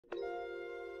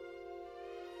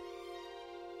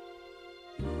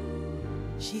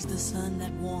She's the sun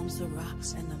that warms the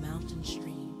rocks and the mountain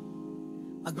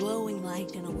stream, a glowing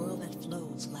light in a world that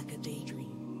flows like a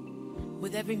daydream.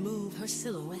 With every move, her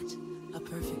silhouette, a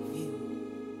perfect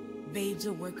view. Babe's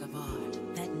a work of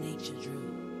art that nature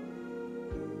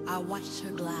drew. I watched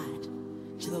her glide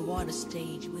to the water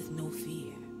stage with no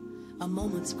fear, a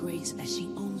moment's grace as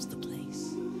she owns the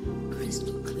place,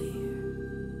 crystal clear.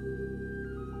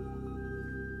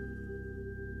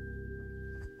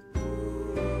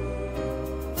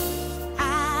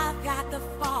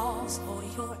 For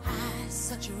your eyes,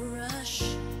 such a rush,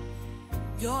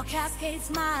 your cascade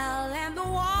smile and the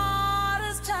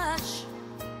water's touch,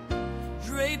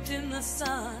 draped in the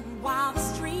sun while the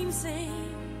stream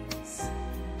sings.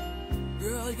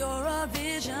 Girl, you're a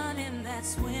vision in that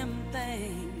swim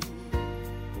thing.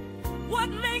 What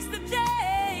makes the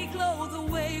day glow the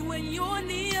way when you're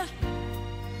near?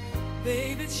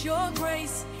 Babe, it's your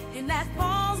grace in that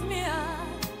falls mirror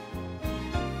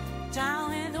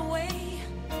down in the